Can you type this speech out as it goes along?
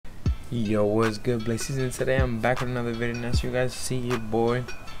Yo, what's good, BladeSZN? Today I'm back with another video. Now, so you guys see, your boy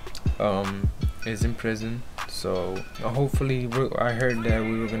is in prison. So hopefully, I heard that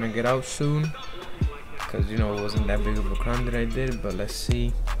we were gonna get out soon, because you know it wasn't that big of a crime that I did. But let's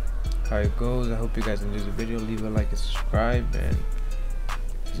see how it goes. I hope you guys enjoy the video. Leave a like and subscribe, and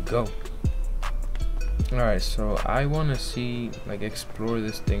let's go. Alright, so I want to see, like, explore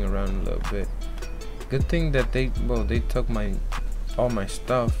this thing around a little bit. Good thing that they took all my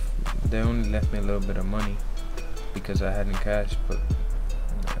stuff. They only left me a little bit of money because I hadn't cash. But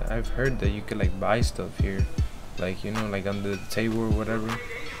I've heard that you could like buy stuff here, like, you know, like under the table or whatever.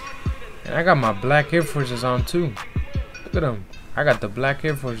 And I got my black Air Forces on too. Look at them. I got the black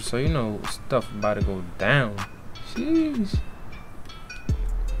Air Forces, so you know stuff about to go down. Jeez.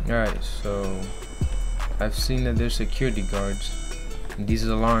 Alright, so I've seen that there's security guards, and these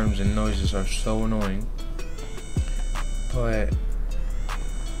alarms and noises are so annoying. But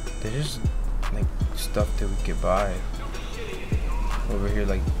there's just like stuff that we could buy over here.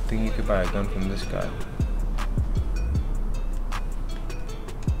 Like, I think you could buy a gun from this guy.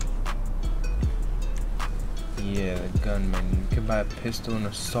 Yeah, the gun menu. You could buy a pistol and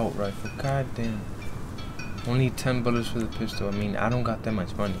assault rifle. God damn. Only 10 bullets for the pistol. I mean, I don't got that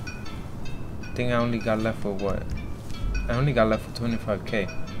much money. I think I only got left with what? I only got left with 25k.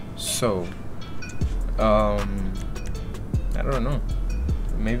 So, I don't know.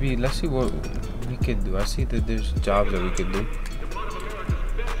 Maybe let's see what we could do. I see that there's jobs that we could do.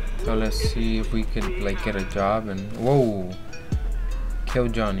 So let's see if we could like get a job and whoa, kill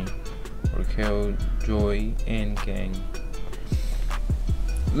Johnny or kill Joy and gang.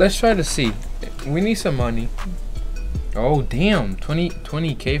 Let's try to see. We need some money. Oh damn,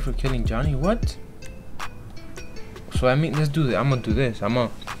 20k for killing Johnny. What? So I mean, let's do this. I'm gonna do this. I'm gonna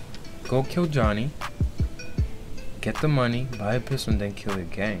go kill Johnny, get the money, buy a pistol, and then kill the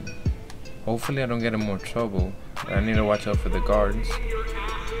gang. Hopefully I don't get in more trouble. I need to watch out for the guards.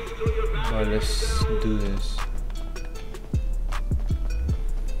 But let's do this.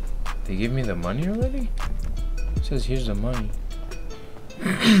 They give me the money already? It says here's the money.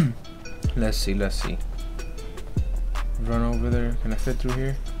 Let's see. Run over there. Can I fit through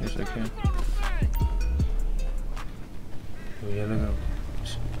here? Yes, I can. Oh yeah, look at him.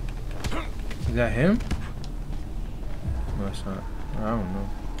 Is that him? No, it's not. I don't know.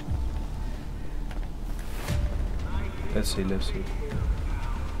 Let's see. He's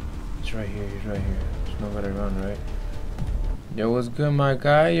right here. There's nobody around, right? Yo, what's good, my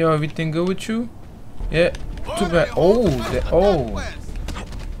guy? Yo, everything good with you? Yeah. Too bad. Oh.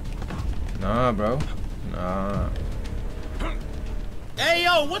 Nah, bro. Nah. Hey,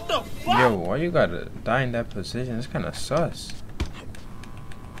 yo, what the fuck? Yo, why you gotta die in that position? It's kind of sus.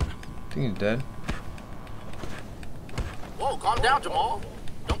 I think he's dead. Whoa, calm down, Jamal.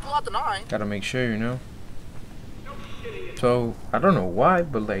 Don't pull out the 9. Gotta make sure, you know. So I don't know why,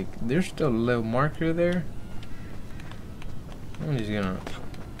 but like there's still a little marker there. I'm just gonna,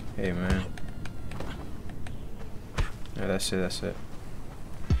 hey man. Yeah, that's it.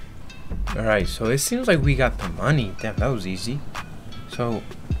 Alright, so it seems like we got the money. Damn, that was easy. So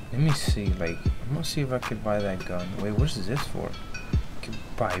let me see, like, I'm gonna see if I could buy that gun. Wait, what is this for? I could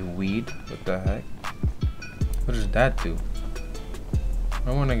buy weed. What the heck? What does that do? I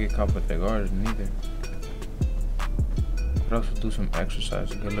don't wanna get caught with the guards neither. Could also do some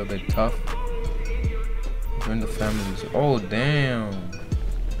exercise, get a little bit tough. Join the families. Oh damn.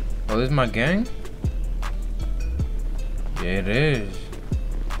 Oh, this is my gang? Yeah, it is.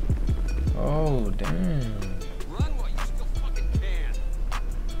 Oh damn. Run while you still fucking can.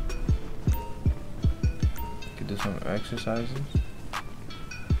 Could do some exercises.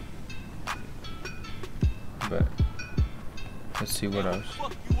 But let's see what else.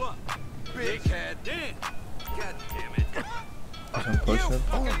 Fuck you up, big head. Damn. God damn it. Some push-ups.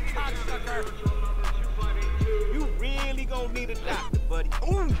 You really gonna need a doctor, buddy.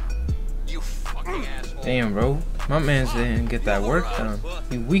 Ooh. You fucking asshole. Damn, bro. My man's didn't get that work done.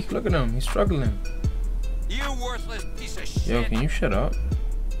 He weak. Look at him. He's struggling. You worthless piece of shit. Yo, can you shut up?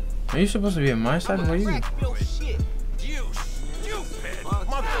 Are you supposed to be on my side? Why are you? Your shit. You stupid.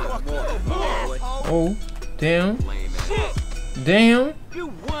 Oh, damn. Lame ass. Damn. You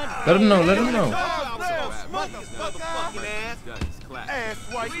won. Let him know. Let him know. Motherfucking ass. Ass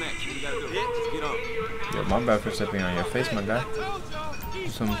white. Get on. Yo, my bad for stepping on your face, my guy.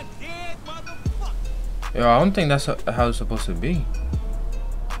 Some. Dead motherfucker. Yo, I don't think that's how it's supposed to be.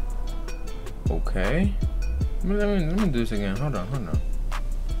 Okay. Let me do this again. Hold on.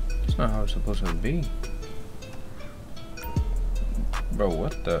 It's not how it's supposed to be. Bro,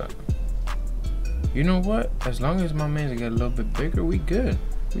 what the? You know what? As long as my man's get a little bit bigger, we good.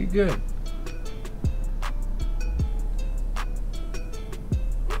 We good.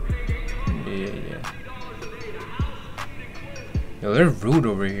 Yeah. Yo, they're rude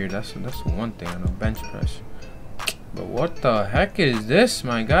over here. That's one thing on a bench press. But what the heck is this,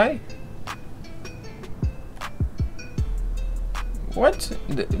 my guy? What?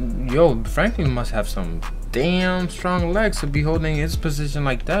 Yo, Franklin must have some damn strong legs to be holding his position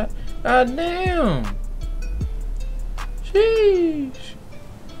like that. God damn. Sheesh.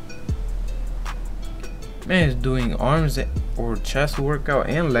 Man is doing arms or chest workout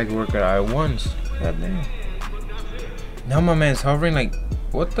and leg workout at once. God damn. Now my man's hovering like,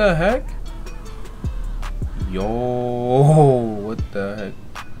 what the heck? Yo, what the heck?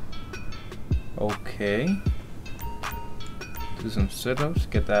 Okay. Do some sit-ups,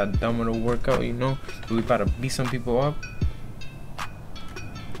 get that abdominal workout, you know. We about to beat some people up.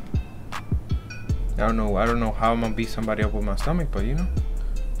 I don't know how I'm gonna beat somebody up with my stomach, but you know,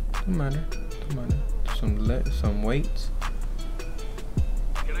 don't matter. Do some weights.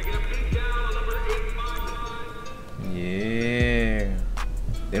 Yeah.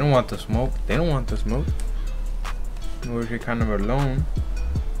 They don't want the smoke. We're here kind of alone.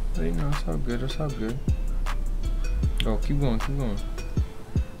 But you know, it's all good. Oh, keep going.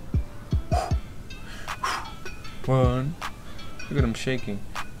 1. Look at him shaking.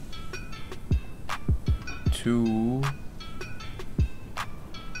 2.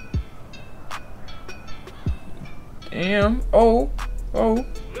 Damn. Oh.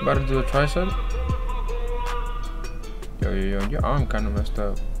 About to do a tricep. Yo. Your arm kind of messed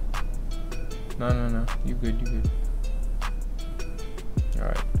up. No. You good.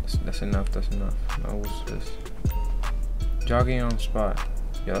 Alright. That's enough. Now what's this? Jogging on spot.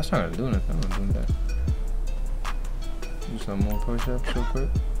 Yeah, that's not gonna do nothing. I'm not doing that. Do some more push-ups real quick.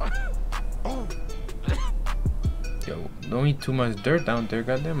 Yo, don't eat too much dirt down there,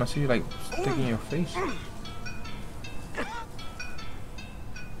 goddamn. I see you like sticking your face.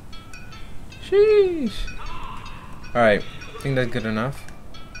 Sheesh. Alright, I think that's good enough.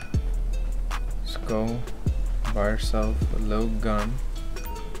 Let's go. Buy yourself a little gun.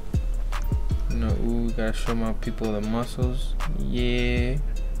 You know, ooh, gotta show my people the muscles. Yeah.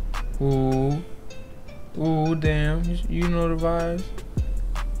 Ooh, damn. You know the vibes.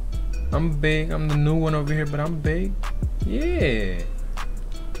 I'm big. I'm the new one over here, but I'm big. Yeah.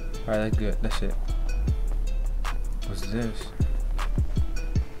 Alright, that's good. That's it. What's this?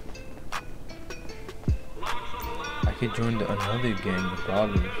 I could join another gang, the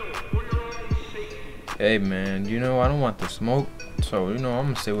problem. Hey man, you know I don't want the smoke, so you know I'm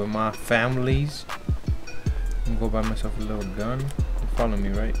gonna stay with my families. I'm gonna go buy myself a little gun. You follow me,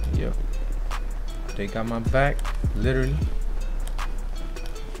 right? Yep. They got my back, literally.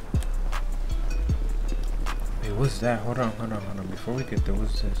 Hey, what's that? Hold on. Before we get there,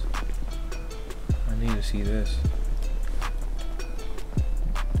 what's this? I need to see this.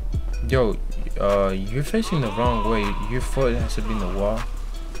 Yo, you're facing the wrong way. Your foot has to be in the wall.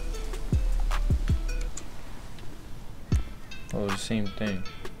 Oh, the same thing.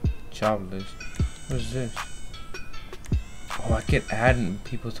 Jobless. What's this? Oh, I could add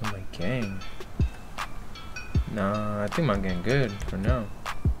people to my gang. Nah, I think my gang good for now.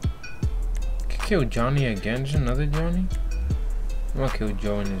 Could kill Johnny again. There's another Johnny. I'm gonna kill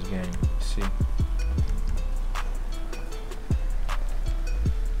Joe in his gang. Let's see.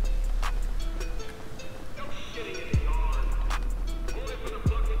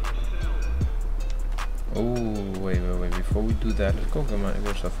 Oh, wait. Before we do that, let's go get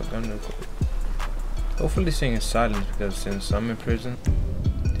yourself a gun real quick. Hopefully this thing is silent because since I'm in prison,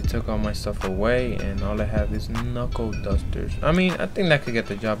 they took all my stuff away and all I have is knuckle dusters. I mean, I think that could get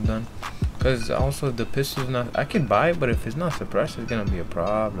the job done. Because also the pistol's not, I can buy it, but if it's not suppressed, it's gonna be a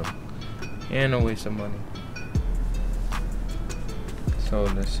problem. And a waste of money. So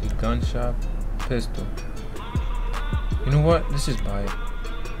let's see, gun shop, pistol. You know what? Let's just buy it.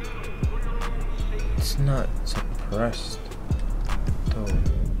 It's not suppressed though.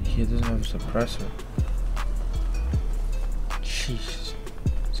 He doesn't have a suppressor. Jeez,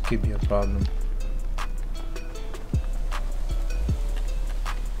 this could be a problem.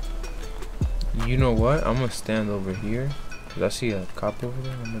 You know what? I'm gonna stand over here cause I see a cop over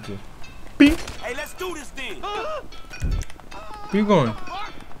there. I'm gonna just beep. Hey, let's do this then. Where you going?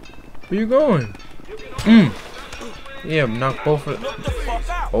 Where you going? Yeah, knock both of them.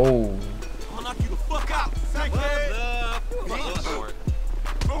 Oh.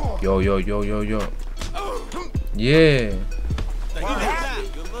 Yo. Yeah.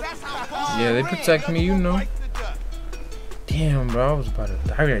 Yeah, they protect me, you know. Damn, bro, I was about to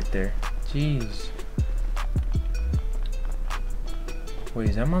die right there. Jeez. Wait,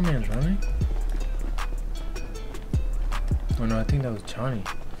 is that my man's running? Oh no, I think that was Johnny.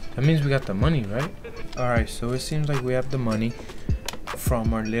 That means we got the money, right? Alright, so it seems like we have the money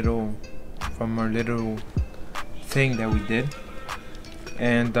from our little thing that we did.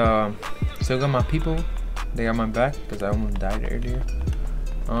 And still got my people. They got my back because I almost died earlier.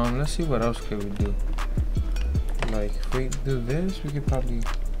 Let's see what else could we do. Like if we do this, we could probably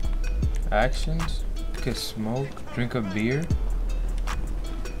actions. We could smoke, drink a beer.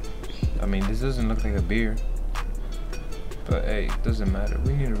 I mean, this doesn't look like a beer, but hey, it doesn't matter.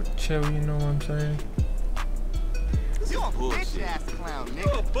 We need to chill, you know what I'm saying? You a bitch ass clown,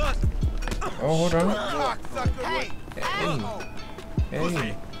 nigga. Oh, hold on. Hey,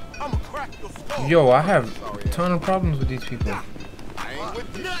 Hey. I'ma crack your skull. Yo, I have a ton of problems with these people. I ain't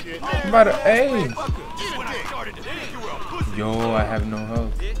with this shit. I'm about to, hey. When I started to think you were a pussy. Yo, I have no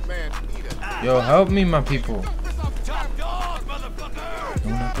health. Man, eat a Yo, help me, my people. top dog, motherfucker.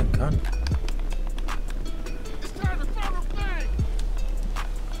 No, not the gun. It's time to throw the thing.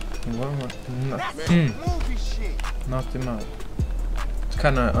 What am I? That's No. movie shit. Knocked him out. It's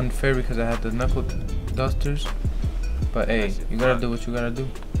kind of unfair because I had the knuckle dusters. But hey, you gotta do what you gotta do.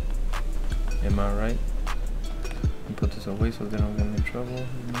 Am I right? And put this away so they don't get me in trouble.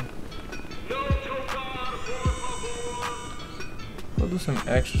 You know? We'll do some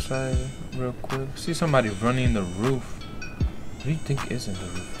exercise real quick. See somebody running in the roof. What do you think is in the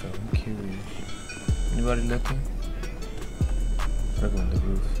roof though? I'm curious. Anybody looking? I'll go in the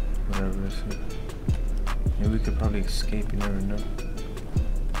roof. Whatever it is. Maybe we could probably escape, you never know.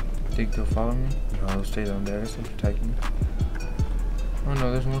 Think they'll follow me? No, I'll stay down there. They'll protect me. Oh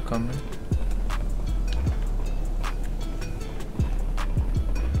no, there's more coming.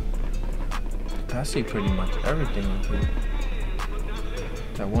 I see pretty much everything up here.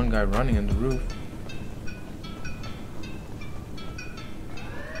 That one guy running on the roof.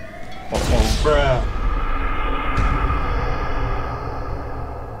 Uh-oh. Bruh.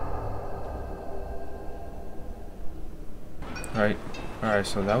 Alright,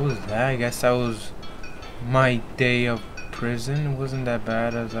 so that was that. I guess that was my day of prison. It wasn't that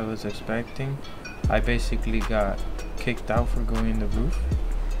bad as I was expecting. I basically got kicked out for going in the roof.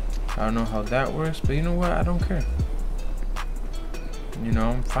 I don't know how that works, but you know what? I don't care. You know,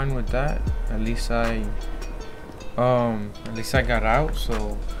 I'm fine with that. At least I got out.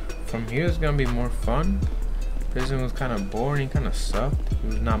 So from here it's gonna be more fun. Prison was kind of boring, kind of sucked.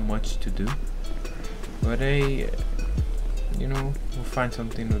 There was not much to do. But hey, you know, we'll find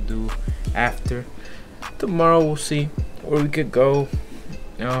something to do after. Tomorrow we'll see where we could go.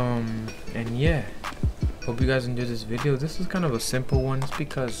 And yeah, hope you guys enjoyed this video. This is kind of a simple one. It's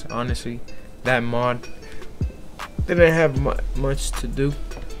because honestly, that mod didn't have much to do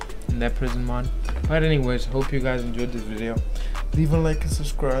in that prison mod. But anyways, hope you guys enjoyed this video. Leave a like and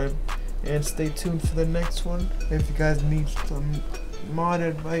subscribe, and stay tuned for the next one. If you guys need some mod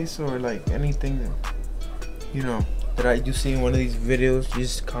advice or like anything that, you know, that you see in one of these videos,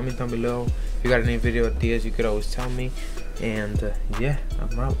 just comment down below. If you got any video ideas, you could always tell me. And yeah,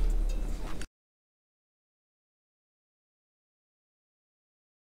 I'm out.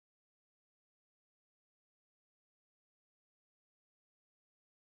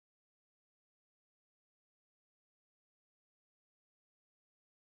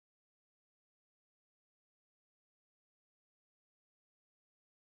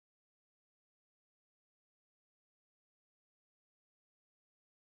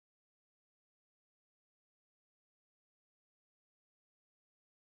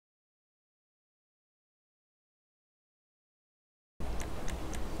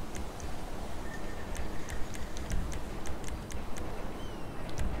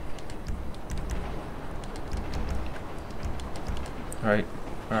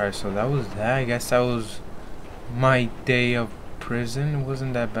 Alright, so that was that. I guess that was my day of prison. It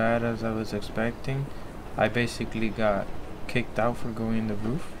wasn't that bad as I was expecting. I basically got kicked out for going in the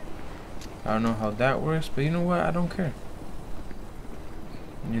roof. I don't know how that works, but you know what? I don't care.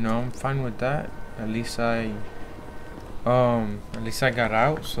 You know, I'm fine with that. At least I got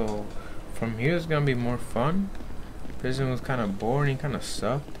out. So from here it's gonna be more fun. Prison was kind of boring, kind of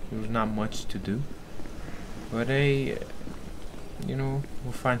sucked. There was not much to do. But hey, you know,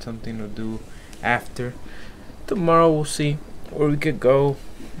 we'll find something to do after. Tomorrow we'll see where we could go.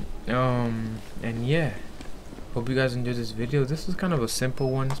 And yeah, hope you guys enjoyed this video. This is kind of a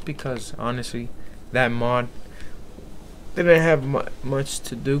simple one. It's because honestly, that mod didn't have much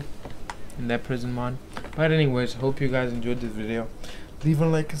to do in that prison mod. But anyways, hope you guys enjoyed this video. Leave a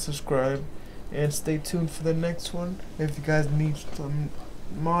like and subscribe, and stay tuned for the next one. If you guys need some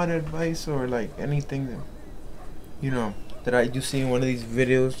mod advice or like anything that, you know, that you see in one of these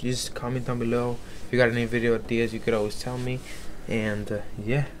videos, just comment down below. If you got any video ideas, you could always tell me. And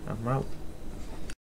yeah, I'm out.